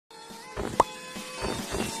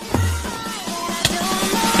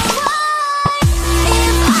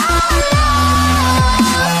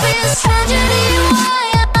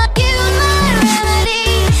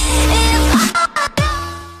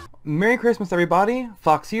Merry Christmas, everybody.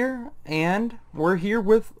 Fox here, and we're here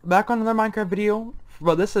with back on another Minecraft video.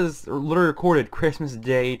 But this is literally recorded Christmas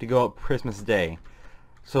Day to go up Christmas Day.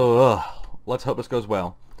 So, let's hope this goes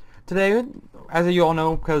well. Today, as you all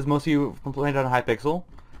know, because most of you complained on Hypixel,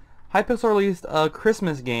 Hypixel released a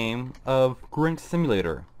Christmas game of Grinch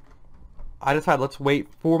Simulator. I decided let's wait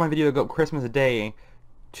for my video to go up Christmas Day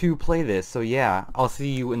to play this. So yeah, I'll see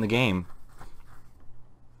you in the game.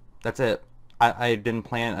 That's it. I didn't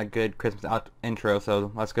plan a good Christmas intro,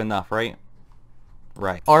 so that's good enough, right?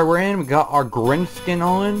 Right. Alright, we're in. We got our Grinch skin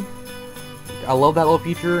on. I love that little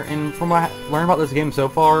feature, and from what I learned about this game so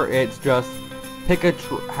far, it's just pick a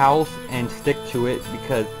house and stick to it,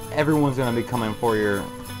 because everyone's going to be coming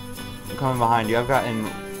behind you. I've gotten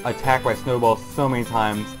attacked by snowballs so many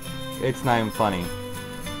times, it's not even funny.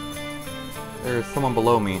 There's someone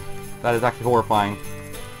below me. That is actually horrifying.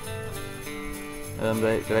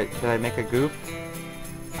 Did I make a goof?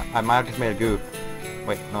 I might have just made a goof.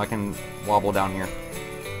 Wait, no, I can wobble down here.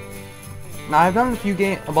 Now I've done a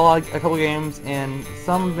couple games, and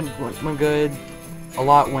some went good, a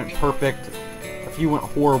lot went perfect, a few went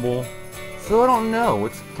horrible. So I don't know.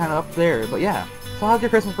 It's kind of up there, but yeah. So how's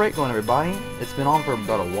your Christmas break going, everybody? It's been on for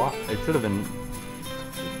about a while. It should have been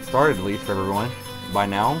started at least for everyone by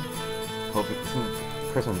now. Hopefully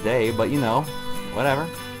it's Christmas Day, but you know, whatever.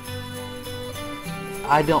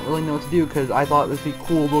 I don't really know what to do, because I thought this would be a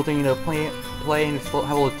cool little thing to play and just have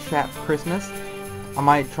a little chat for Christmas. I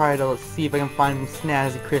might try to see if I can find some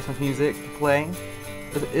snazzy Christmas music to play.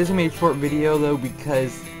 This is going to be a short video though,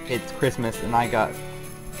 because it's Christmas and I got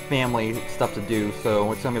family stuff to do,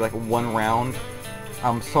 so it's going to be like one round.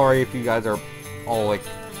 I'm sorry if you guys are all like,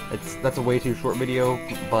 that's a way too short video,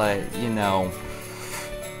 but you know,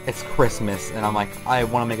 it's Christmas and I'm like, I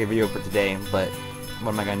want to make a video for today, but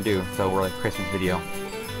what am I gonna do? So we're like, Christmas video.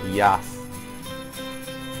 Yes.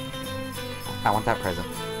 I want that present.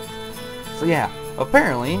 So yeah,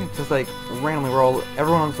 apparently, just like randomly,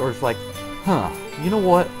 everyone's just like, huh, you know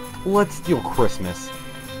what? Let's steal Christmas.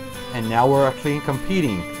 And now we're actually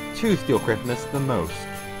competing to steal Christmas the most.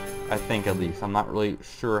 I think, at least. I'm not really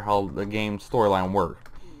sure how the game's storyline worked,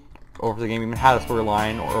 or if the game even had a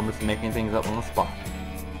storyline, or I'm just making things up on the spot.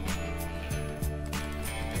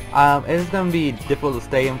 It's going to be difficult to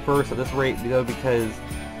stay in first at this rate, though, because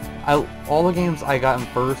all the games I got in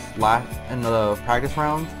first in the practice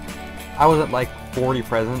rounds, I was at like 40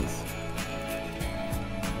 presents.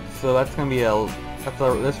 So that's going to be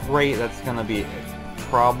this rate, that's going to be a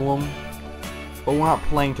problem. But we're not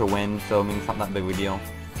playing to win, so I mean, it's not that big of a deal.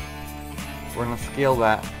 We're going to scale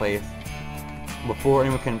that place before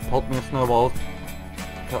anyone can pulp me with snowballs.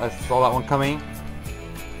 I saw that one coming.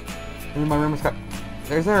 And then my room just got...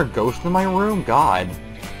 Is there a ghost in my room? God.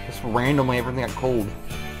 Just randomly everything got cold.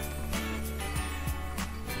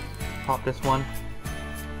 Pop this one.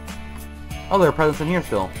 Oh, there are presents in here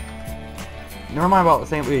still. Never mind about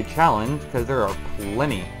saying it would be a challenge, because there are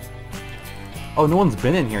plenty. Oh, no one's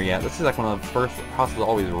been in here yet. This is like one of the first houses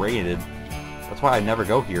always raided. That's why I never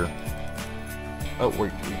go here. Oh,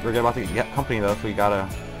 we're about to get company though, so we gotta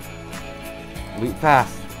loot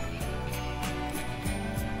fast.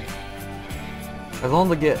 As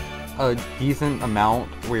long as I get a decent amount,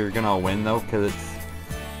 we're gonna win though, because it's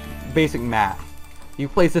basic math. You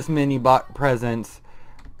place this many presents,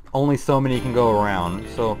 only so many can go around.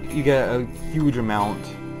 So if you get a huge amount,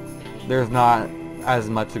 there's not as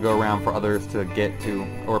much to go around for others to get to,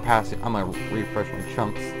 or pass it. I'm gonna refresh my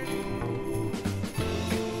chunks.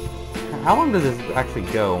 How long does this actually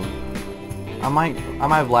go? I might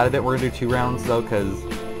have lied a bit. We're gonna do 2 rounds though, because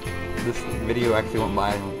this video actually went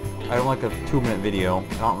by. I don't like a 2-minute video.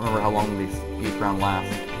 I don't remember how long each round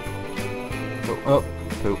lasts. So, oh,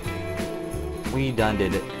 poop. We done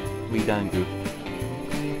did it. We done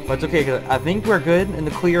goofed. But it's okay, because I think we're good in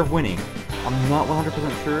the clear of winning. I'm not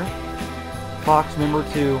 100% sure. Fox,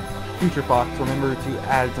 Future Fox, remember to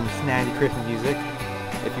add some snazzy Christmas music.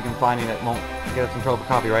 If you can find any that won't get us in trouble for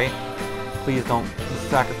copyright. Please don't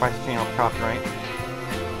sacrifice the channel for copyright.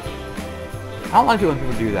 I don't like it when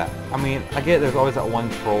people do that. I mean, I get there's always that one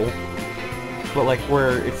troll, but like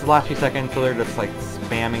where it's the last few seconds, so they're just like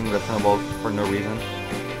spamming the snowballs for no reason.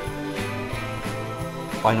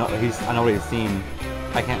 I know what he's seen.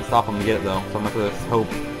 I can't stop him to get it though, so I'm gonna just hope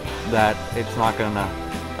that it's not gonna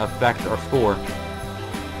affect our score.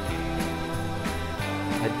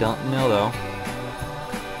 I don't know though.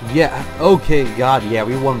 Yeah, okay, God, yeah,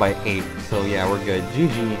 we won by 8, so yeah, we're good.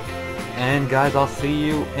 GG. And guys, I'll see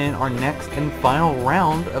you in our next and final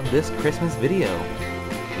round of this Christmas video.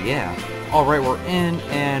 Yeah. Alright, we're in,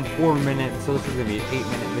 and 4 minutes, so this is going to be an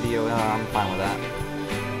 8-minute video. I'm fine with that.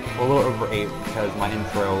 a little over 8 because my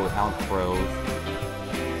intro, outros,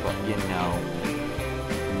 but you know,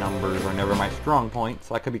 numbers are never my strong point,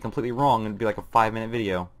 so I could be completely wrong and it'd be like a 5-minute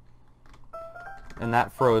video. And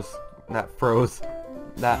that pause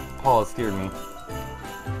scared me.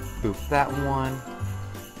 Boof that one,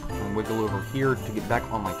 and wiggle over here to get back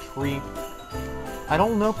on my tree. I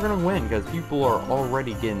don't know if we're gonna win because people are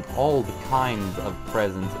already getting all the kinds of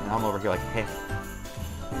presents, and I'm over here like, hey,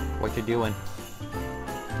 what you doing?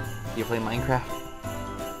 Do you play Minecraft?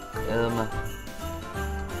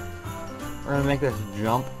 We're gonna make this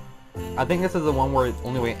jump. I think this is the one where the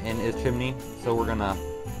only way in is chimney, so we're gonna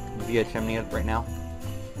via chimney right now.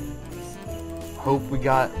 Hope we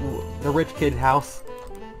got the rich kid house.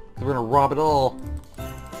 So we're gonna rob it all.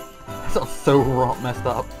 That sounds so messed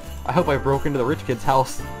up. I hope I broke into the rich kid's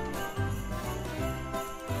house.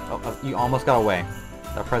 Oh, you almost got away.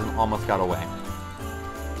 That present almost got away.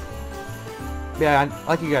 Yeah,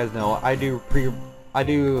 like you guys know, I do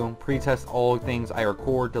pre-test all things I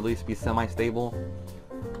record to at least be semi-stable.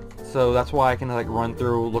 So that's why I can like run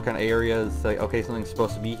through, look at areas, say, okay, something's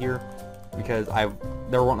supposed to be here. Because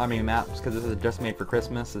there weren't that many maps, because this is just made for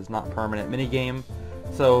Christmas. It's not a permanent minigame.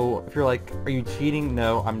 So if you're like, are you cheating?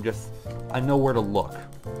 No, I know where to look.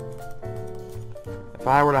 If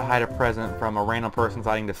I were to hide a present from a random person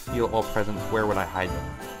deciding to steal all presents, where would I hide them?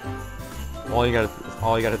 All you gotta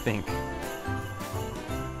think.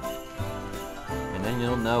 And then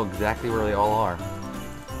you'll know exactly where they all are.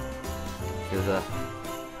 Because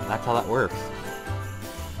that's how that works.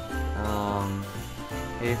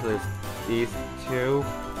 Okay, so there's these two.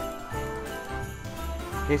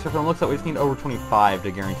 Okay, so from the looks like we just need over 25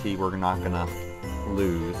 to guarantee we're not gonna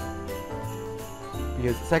lose.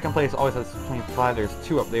 Because second place always has 25, there's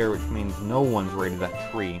 2 up there, which means no one's rated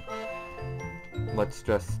that tree. Let's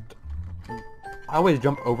just... I always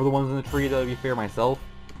jump over the ones in the tree, to be fair, myself.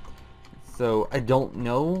 So, I don't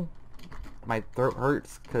know. My throat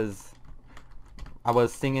hurts, because I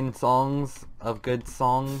was singing songs of good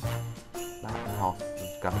songs. That house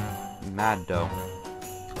has got mad dough.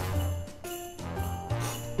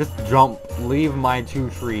 Just jump. Leave my 2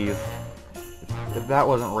 trees. If that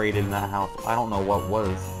wasn't rated in that house, I don't know what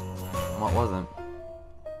was. What wasn't.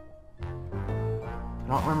 I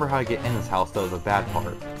don't remember how to get in this house, though, is the bad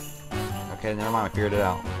part. Okay, never mind, I figured it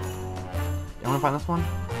out. You wanna find this one?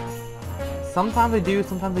 Sometimes I do,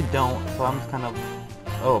 sometimes I don't, so I'm just kind of...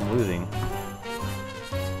 Oh, I'm losing.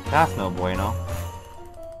 That's no bueno.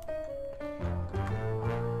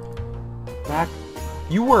 Back...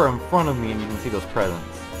 You were in front of me and you can see those presents.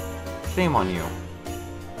 Shame on you.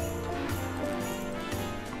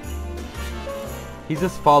 He's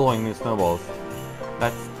just following these snowballs.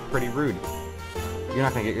 That's pretty rude. You're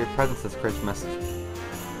not gonna get your presents this Christmas.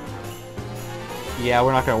 Yeah,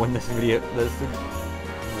 we're not gonna win this video, this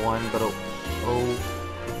one, but oh,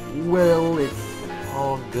 well, it's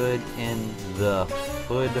all good in the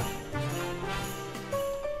hood.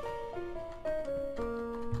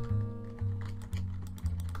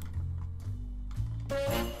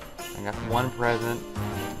 I got 1 present,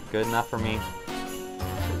 good enough for me,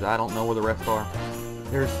 because I don't know where the rest are.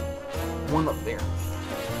 There's 1 up there.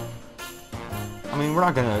 I mean, we're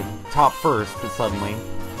not gonna top first suddenly.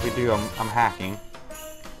 If we do, I'm hacking.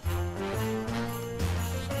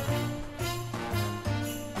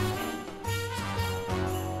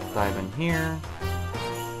 Dive in here.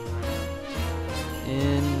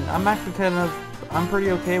 And I'm actually I'm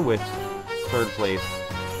pretty okay with 3rd place.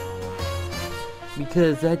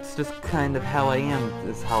 Because that's just kind of how I am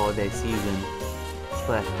this holiday season /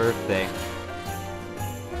 birthday.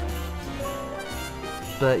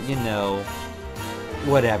 But, you know,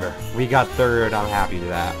 whatever. We got 3rd, I'm happy with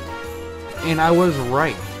that. And I was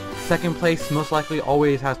right. 2nd place most likely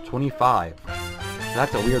always has 25.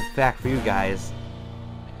 That's a weird fact for you guys.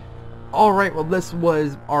 Alright, well this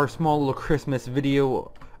was our small little Christmas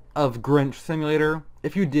video of Grinch Simulator.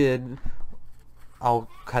 If you did, I'll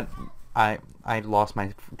cut... I lost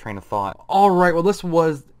my train of thought. Alright, well this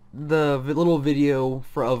was the little video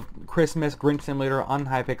of Christmas Grinch Simulator on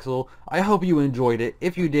Hypixel. I hope you enjoyed it.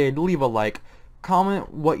 If you did, leave a like.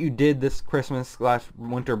 Comment what you did this Christmas /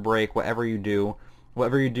 winter break, whatever you do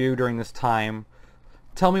during this time.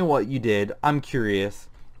 Tell me what you did. I'm curious.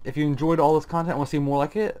 If you enjoyed all this content and want to see more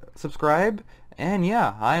like it, subscribe. And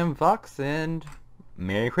yeah, I am Fox, and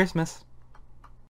Merry Christmas.